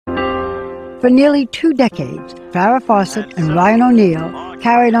For nearly 2 decades, Farrah Fawcett and Ryan O'Neal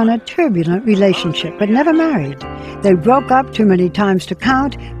carried on a turbulent relationship, but never married. They broke up too many times to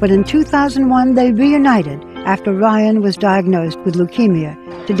count, but in 2001 they reunited after Ryan was diagnosed with leukemia.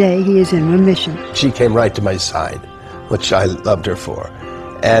 Today he is in remission. She came right to my side, which I loved her for.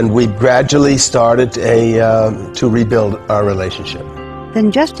 And we gradually started to rebuild our relationship.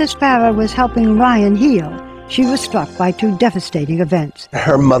 Then just as Farrah was helping Ryan heal, she was struck by 2 devastating events.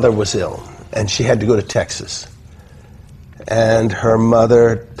 Her mother was ill, and she had to go to Texas. And her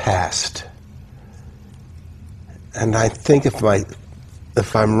mother passed. And I think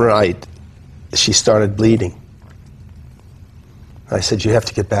if I'm right, she started bleeding. I said, you have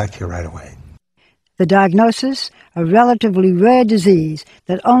to get back here right away. The diagnosis, a relatively rare disease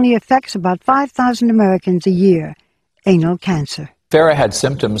that only affects about 5,000 Americans a year, anal cancer. Farrah had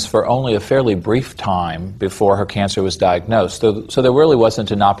symptoms for only a fairly brief time before her cancer was diagnosed, so there really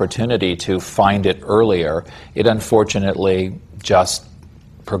wasn't an opportunity to find it earlier. It unfortunately just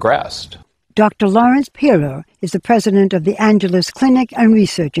progressed. Dr. Lawrence Pirro is the president of the Angeles Clinic and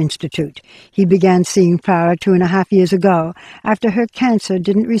Research Institute. He began seeing Farrah 2.5 years ago after her cancer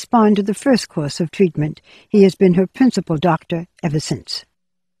didn't respond to the first course of treatment. He has been her principal doctor ever since.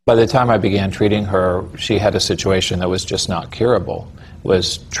 By the time I began treating her, she had a situation that was just not curable,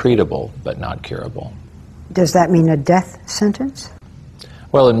 was treatable but not curable. Does that mean a death sentence?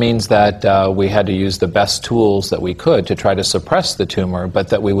 Well, it means that we had to use the best tools that we could to try to suppress the tumor, but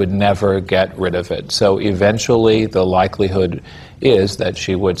that we would never get rid of it. So eventually the likelihood is that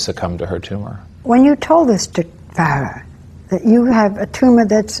she would succumb to her tumor. When you told this to Farrah, that you have a tumor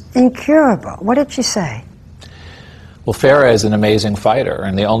that's incurable, what did she say? Well, Farrah is an amazing fighter,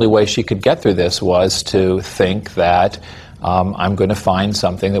 and the only way she could get through this was to think that I'm going to find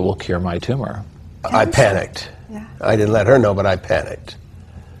something that will cure my tumor. I panicked. Yeah. I didn't let her know, but I panicked.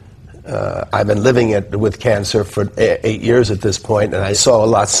 I've been living with cancer for 8 years at this point, and I saw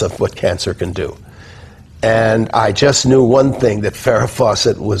lots of what cancer can do. And I just knew one thing, that Farrah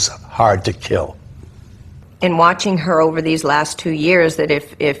Fawcett was hard to kill. In watching her over these last 2 years, that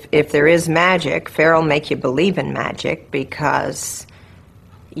if there is magic, Farrah will make you believe in magic, because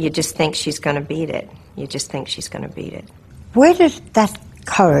you just think she's going to beat it. You just think she's going to beat it. Where did that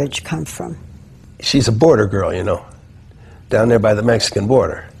courage come from? She's a border girl, you know, down there by the Mexican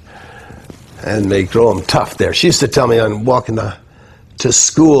border. And they grow them tough there. She used to tell me on walking to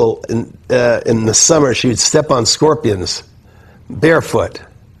school in the summer, she would step on scorpions barefoot.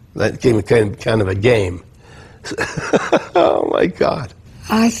 That became kind of a game. Oh my God.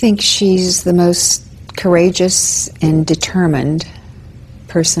 I think she's the most courageous and determined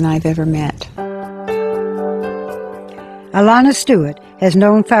person I've ever met. Alana Stewart has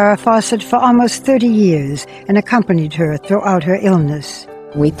known Farrah Fawcett for almost 30 years and accompanied her throughout her illness.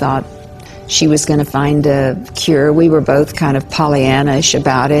 We thought she was going to find a cure. We were both kind of Pollyannish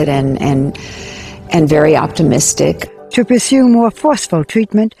about it and very optimistic. To pursue more forceful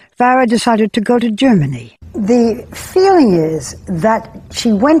treatment, Farrah decided to go to Germany. The feeling is that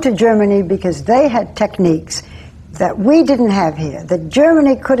she went to Germany because they had techniques that we didn't have here, that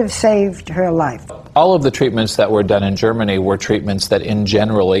Germany could have saved her life. All of the treatments that were done in Germany were treatments that in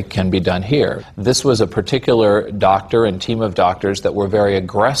generally can be done here. This was a particular doctor and team of doctors that were very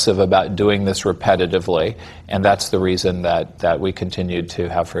aggressive about doing this repetitively, and that's the reason that we continued to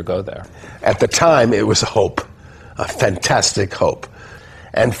have her go there. At the time, it was hope, a fantastic hope.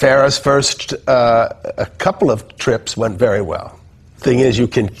 And Farrah's first a couple of trips went very well. Thing is, you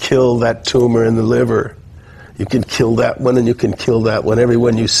can kill that tumor in the liver. You can kill that one, and you can kill that one, every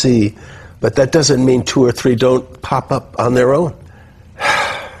one you see. But that doesn't mean 2 or 3 don't pop up on their own.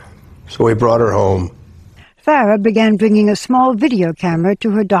 So we brought her home. Farrah began bringing a small video camera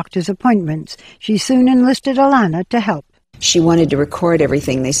to her doctor's appointments. She soon enlisted Alana to help. She wanted to record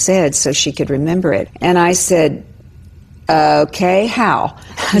everything they said so she could remember it. And I said, okay, how?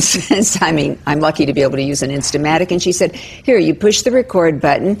 I mean, I'm lucky to be able to use an Instamatic. And she said, here, you push the record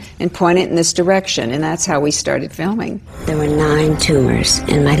button and point it in this direction. And that's how we started filming. There were 9 tumors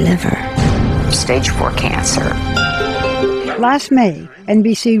in my liver. Stage 4 cancer. Last May,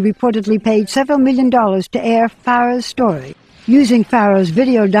 NBC reportedly paid several million dollars to air Farrah's story. Using Farrah's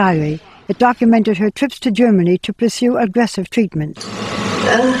video diary, it documented her trips to Germany to pursue aggressive treatments.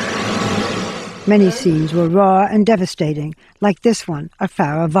 Many scenes were raw and devastating, like this one of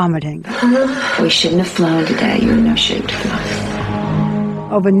Farrah vomiting. We shouldn't have flown today. You know, shouldn't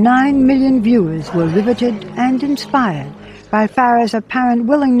have. Over 9 million viewers were riveted and inspired by Farrah's apparent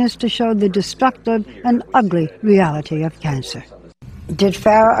willingness to show the destructive and ugly reality of cancer. Did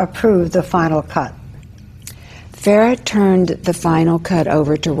Farrah approve the final cut? Farrah turned the final cut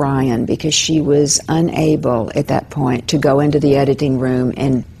over to Ryan because she was unable at that point to go into the editing room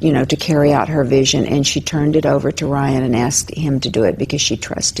and, to carry out her vision, and she turned it over to Ryan and asked him to do it because she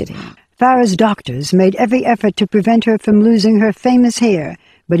trusted him. Farrah's doctors made every effort to prevent her from losing her famous hair,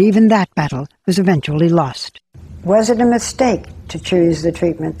 but even that battle was eventually lost. Was it a mistake to choose the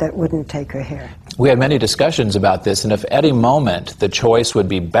treatment that wouldn't take her hair? We had many discussions about this, and if at any moment the choice would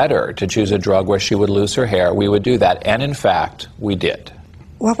be better to choose a drug where she would lose her hair, we would do that, and in fact, we did.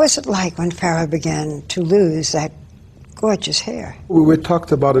 What was it like when Farrah began to lose that gorgeous hair? We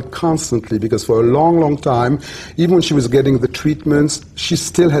talked about it constantly because for a long, long time, even when she was getting the treatments, she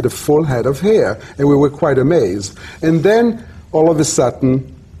still had a full head of hair, and we were quite amazed. And then, all of a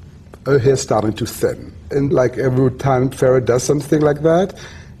sudden, her hair started to thin. And like every time Farrah does something like that,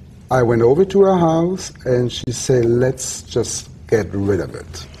 I went over to her house and she said, let's just get rid of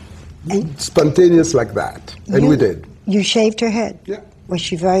it. And spontaneous like that. And we did. You shaved her head? Yeah. Was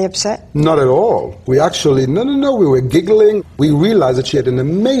she very upset? Not at all. We actually, no, we were giggling. We realized that she had an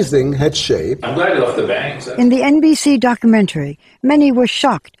amazing head shape. I'm glad you left the bangs. In the NBC documentary, many were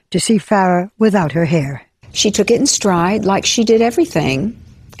shocked to see Farrah without her hair. She took it in stride like she did everything.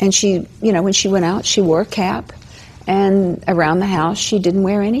 And she, when she went out, she wore a cap. And around the house, she didn't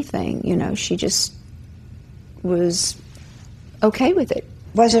wear anything. She just was okay with it.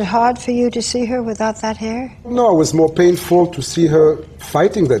 Was it hard for you to see her without that hair? No, it was more painful to see her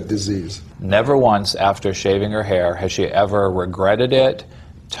fighting that disease. Never once after shaving her hair has she ever regretted it,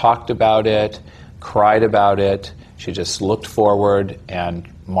 talked about it, cried about it. She just looked forward and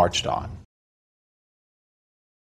marched on.